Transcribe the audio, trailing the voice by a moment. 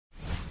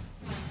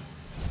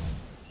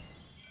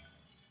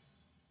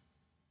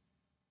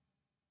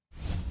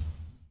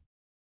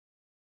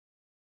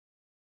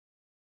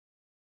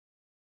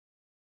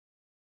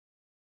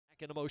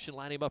Second motion,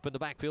 line him up in the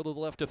backfield to the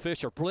left of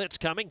Fisher. Blitz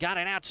coming, got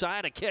it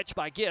outside, a catch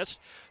by Gist.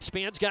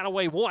 Spins, got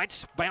away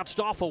once, bounced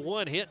off a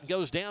one hit and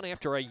goes down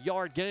after a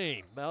yard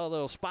gain. Well,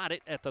 they'll spot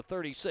it at the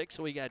 36,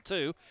 so we got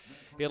two.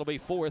 It'll be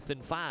 4th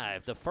and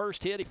 5. The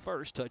first hit,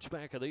 first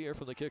touchback of the year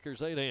from the Kickers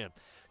 8-in.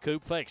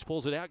 Coop fakes,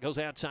 pulls it out, goes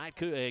outside,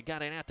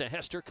 got it out to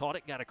Hester, caught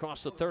it, got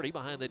across the 30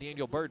 behind the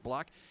Daniel Bird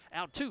block.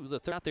 Out to the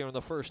out there on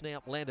the first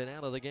snap, landed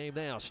out of the game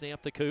now.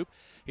 Snap to Coop.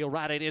 He'll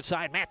ride it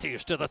inside.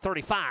 Matthews to the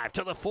 35,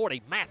 to the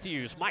 40.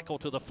 Matthews, Michael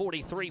to the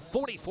 43,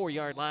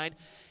 44-yard line.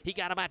 He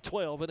got about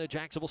 12 in the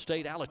Jacksonville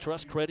State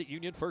Alitrust Credit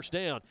Union first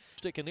down.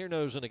 Sticking their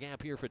nose in the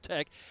gap here for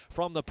Tech.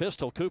 From the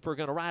pistol, Cooper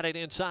going to ride it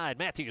inside.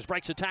 Matthews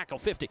breaks a tackle,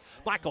 50.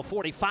 Michael,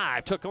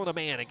 45, took on a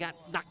man and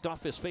got knocked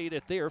off his feet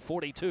at their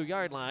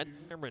 42-yard line.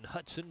 Cameron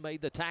Hudson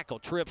made the tackle.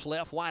 Trips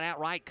left, wide out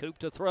right. Coop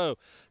to throw.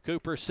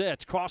 Cooper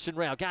sets, crossing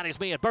route, got his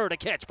man. Bird a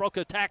catch, broke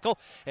a tackle,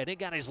 and then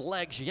got his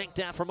legs yanked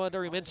out from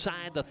under him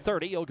inside the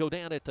 30. He'll go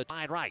down at the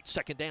wide right.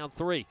 Second down,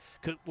 3.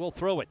 Coop will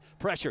throw it.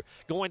 Pressure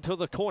going to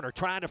the corner,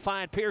 trying to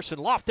find Pearson.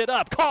 Lofted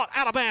up, caught,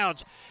 out of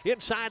bounds.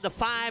 Inside the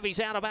 5, he's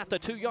out about the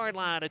 2-yard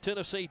line at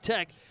Tennessee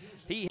Tech.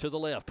 He to the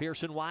left,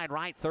 Pearson wide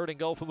right, 3rd and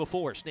goal from the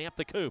 4. Snap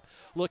the Coop,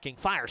 looking,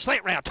 fire,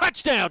 slant route,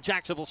 touchdown,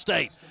 Jacksonville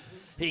State.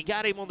 He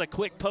got him on the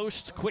quick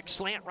post, quick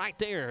slant right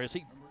there as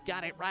he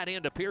got it right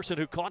into Pearson,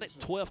 who caught it.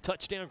 12th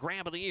touchdown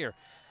grab of the year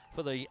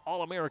for the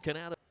All-American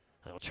out of.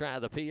 They'll try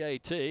the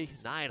PAT.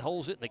 Knight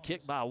holds it, and the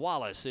kick by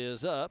Wallace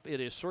is up.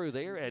 It is through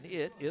there, and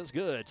it is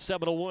good.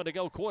 7:01 to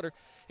go quarter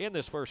in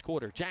this first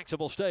quarter.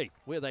 Jacksonville State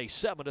with a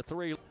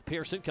 7-3.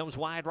 Pearson comes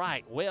wide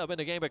right. Webb in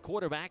the game at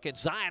quarterback, and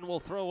Zion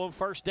will throw him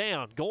first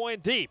down.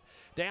 Going deep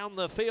down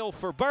the field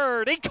for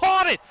Bird. He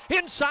caught it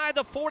inside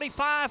the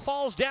 45,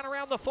 falls down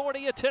around the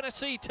 40 of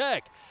Tennessee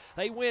Tech.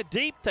 They went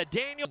deep to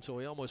Daniel, so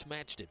he almost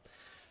matched it.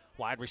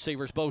 Wide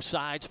receivers both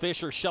sides.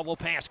 Fisher shovel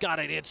pass, got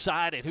it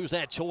inside, and who's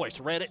that choice?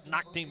 Read it,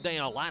 knocked him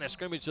down. Line of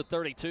scrimmage to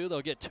 32.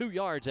 They'll get 2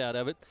 yards out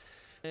of it.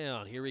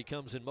 Down, here he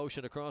comes in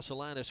motion across the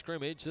line of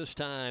scrimmage. This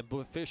time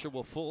Fisher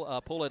will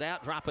pull it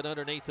out, drop it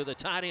underneath to the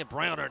tight end.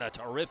 Browner, and a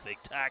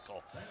terrific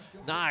tackle.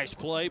 Nice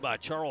play by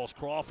Charles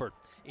Crawford.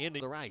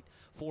 Into the right.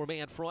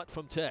 4-man front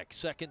from Tech.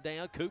 Second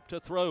down, Coop to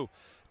throw.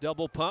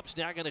 Double pumps,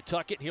 now going to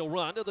tuck it. He'll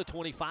run to the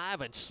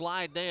 25 and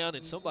slide down,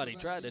 and somebody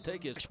tried to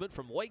take his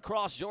from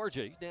Waycross,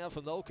 Georgia. He's down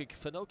from the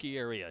Okefenokee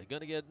area.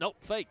 Going to get, nope,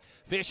 fake.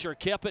 Fisher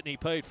kept it, and he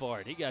paid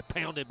for it. He got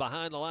pounded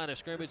behind the line of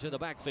scrimmage in the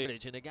backfield,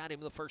 and they got him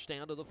the first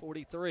down to the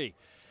 43.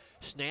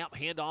 Snap,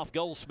 handoff,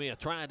 Goldsmith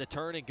trying to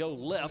turn and go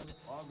left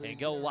and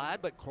go wide,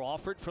 but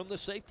Crawford from the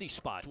safety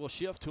spot will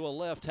shift to a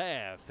left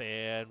half,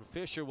 and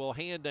Fisher will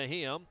hand to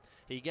him.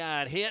 He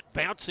got hit,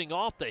 bouncing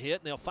off the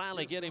hit, and they'll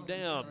finally get him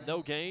down.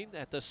 No gain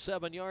at the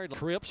 7-yard line.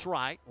 Trips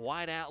right,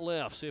 wide out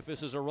left. See if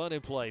this is a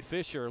running play.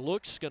 Fisher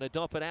looks, going to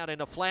dump it out in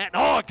the flat.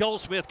 Oh,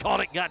 Goldsmith caught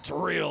it, got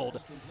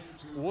drilled.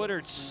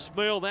 Woodard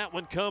smelled that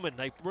one coming.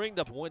 They bring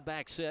the one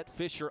back set.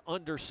 Fisher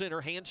under center,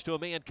 hands to a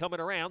man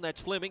coming around.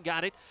 That's Fleming,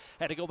 got it.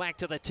 Had to go back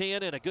to the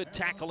 10, and a good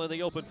tackle in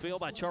the open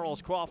field by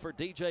Charles Crawford.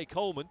 DJ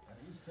Coleman.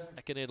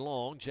 Second and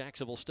long,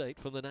 Jacksonville State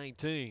from the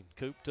 19.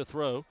 Coop to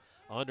throw.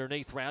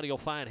 Underneath route, he'll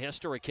find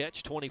Hester, a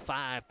catch,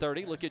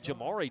 25-30. Look at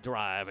Jamari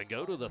drive and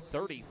go to the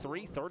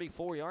 33,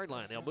 34-yard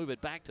line. They'll move it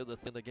back to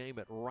the game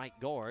at right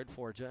guard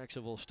for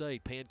Jacksonville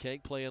State.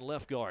 Pancake playing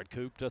left guard.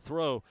 Coop to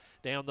throw.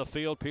 Down the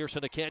field,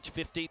 Pearson a catch,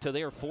 50 to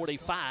their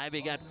 45.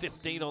 He got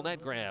 15 on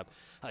that grab.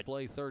 I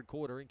play third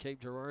quarter in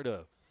Cape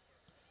Girardeau.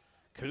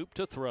 Coop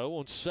to throw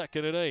on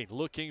 2nd and 8.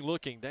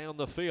 Looking down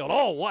the field.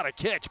 Oh, what a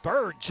catch.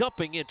 Bird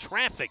jumping in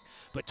traffic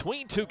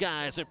between 2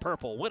 guys in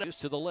purple. Went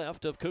to the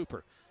left of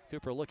Cooper.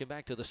 Cooper looking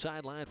back to the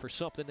sideline for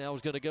something. Now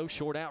he's going to go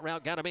short out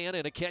route. Got a man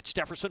and a catch.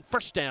 Jefferson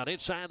first down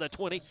inside the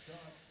 20.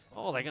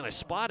 Oh, they're going to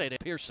spot it.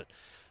 Pearson.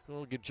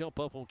 Well, good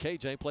jump up on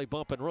KJ. Play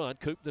bump and run.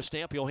 Coop the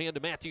snap. He'll hand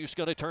to Matthews.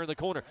 Going to turn the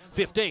corner.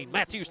 15.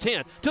 Matthews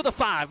 10 to the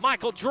 5.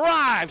 Michael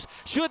drives.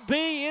 Should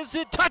be. Is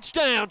it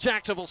touchdown?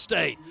 Jacksonville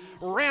State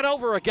ran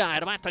over a guy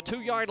at about the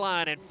 2-yard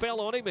line and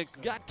fell on him and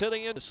got to the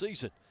end of the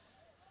season.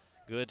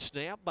 Good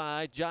snap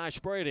by Josh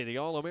Brady, the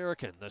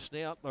All-American.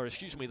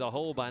 The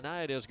hold by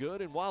Knight is good,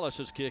 and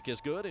Wallace's kick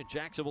is good, and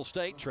Jacksonville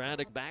State trying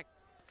to back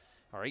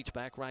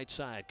right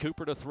side.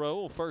 Cooper to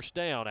throw, first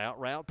down, out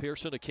route.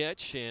 Pearson a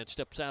catch, and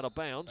steps out of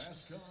bounds.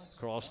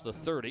 Across the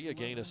 30, a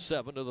gain of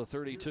 7 to the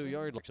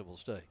 32-yard line. Jacksonville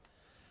State.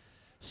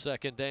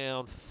 Second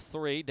down,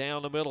 3,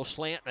 down the middle,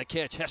 slant, and a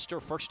catch.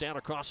 Hester first down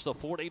across the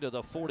 40 to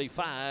the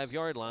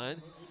 45-yard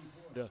line.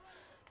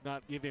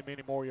 Not give him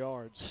any more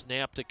yards.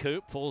 Snap to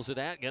Coop, pulls it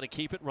out, going to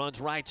keep it, runs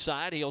right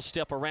side. He'll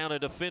step around a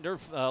defender,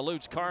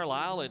 eludes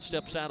Carlisle, and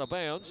steps out of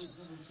bounds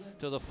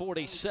to the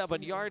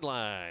 47-yard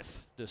line.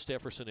 To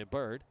Stefferson and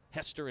Bird.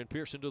 Hester and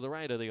Pearson to the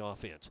right of the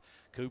offense.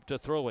 Coop to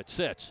throw it,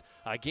 sets.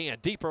 Again,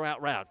 deeper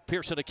out route.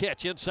 Pearson a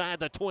catch inside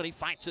the 20,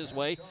 fights his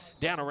way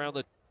down around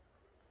the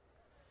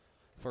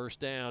first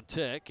down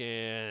Tech,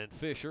 and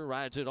Fisher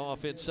rides it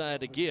off inside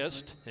the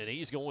Gist, and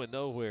he's going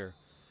nowhere.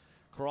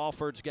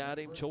 Crawford's got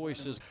him.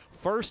 Choices.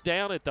 First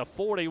down at the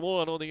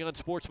 41 on the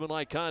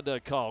unsportsmanlike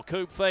conduct call.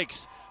 Coop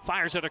fakes,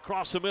 fires it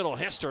across the middle.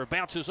 Hester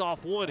bounces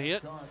off one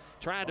hit,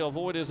 trying to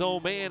avoid his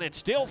own man and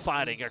still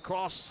fighting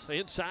across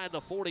inside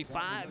the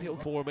 45. He'll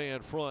four-man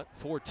front,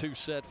 4-2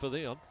 set for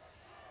them.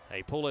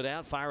 They pull it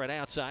out, fire it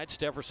outside.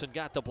 Stefferson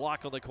got the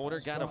block on the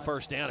corner, got a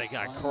first down. He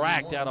got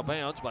cracked out of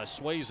bounds by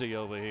Swayze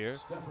over here.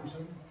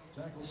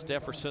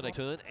 Stefferson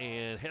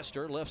and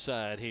Hester left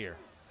side here.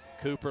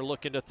 Cooper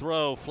looking to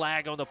throw,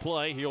 flag on the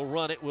play. He'll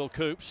run it, Will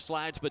Coop.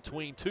 Slides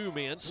between two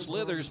men,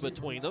 slithers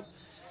between them,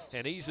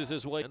 and eases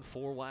his way. And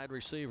four wide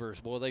receivers.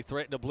 Boy, they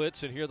threaten to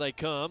blitz, and here they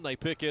come. They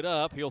pick it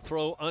up. He'll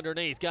throw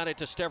underneath. Got it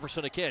to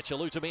Stefferson to catch.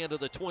 Eludes a man to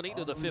the 20,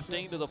 to the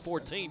 15, to the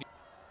 14.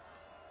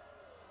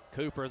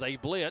 Cooper, they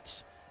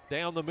blitz.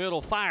 Down the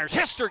middle, fires.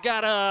 Hester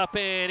got up,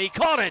 and he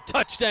caught it.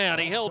 Touchdown.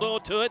 He held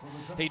on to it.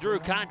 He drew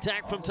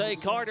contact from Tay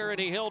Carter, and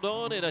he held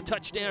on, and a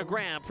touchdown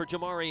grab for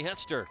Jamari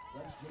Hester.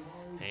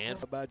 And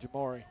by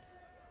Jamari.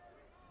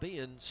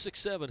 Being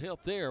 6'7"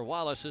 help there.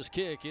 Wallace's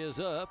kick is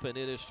up, and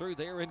it is through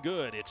there and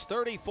good. It's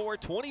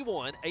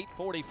 34-21,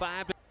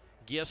 8:45.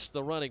 Gist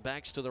the running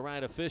backs to the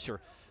right of Fisher.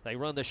 They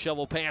run the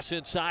shovel pass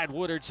inside.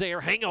 Woodard's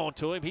there. Hang on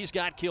to him. He's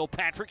got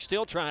Kilpatrick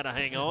still trying to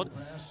hang on.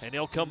 And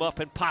they'll come up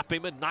and pop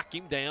him and knock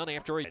him down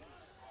after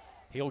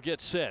he'll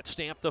get set.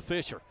 Stamp the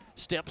Fisher.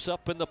 Steps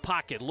up in the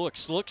pocket.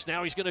 Looks.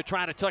 Now he's going to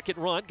try to tuck it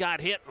and run.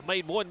 Got hit.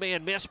 Made one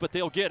man miss, but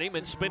they'll get him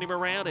and spin him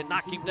around and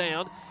knock him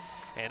down.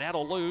 And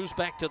that'll lose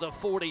back to the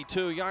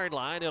 42-yard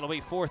line. It'll be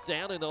fourth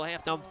down, and they'll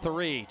have to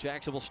 3.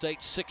 Jacksonville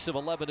State 6 of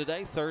 11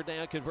 today. Third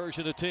down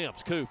conversion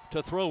attempts. Coop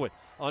to throw it.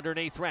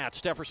 Underneath route.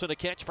 Stefferson to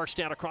catch. First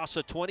down across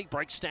the 20.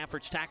 Breaks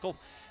Stafford's tackle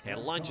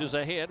and lunges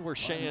ahead. Where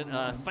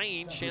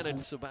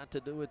Shannon's about to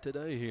do it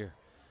today here.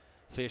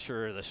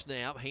 Fisher the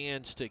snap.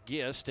 Hands to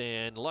Gist.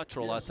 And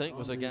Luttrell, I think,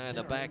 was a guy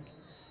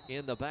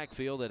in the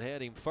backfield that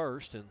had him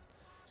first. And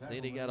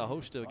then he got a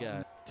host of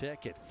guys.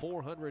 Tech at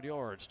 400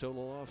 yards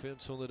total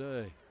offense on the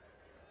day.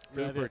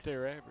 Cooper at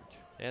their average.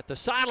 At the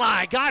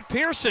sideline, got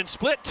Pearson,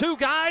 split two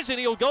guys, and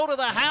he'll go to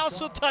the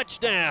house, a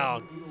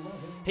touchdown.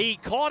 He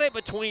caught it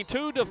between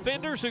two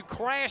defenders who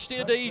crashed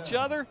into each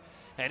other,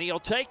 and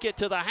he'll take it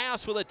to the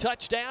house with a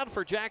touchdown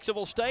for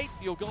Jacksonville State.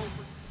 You'll go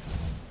for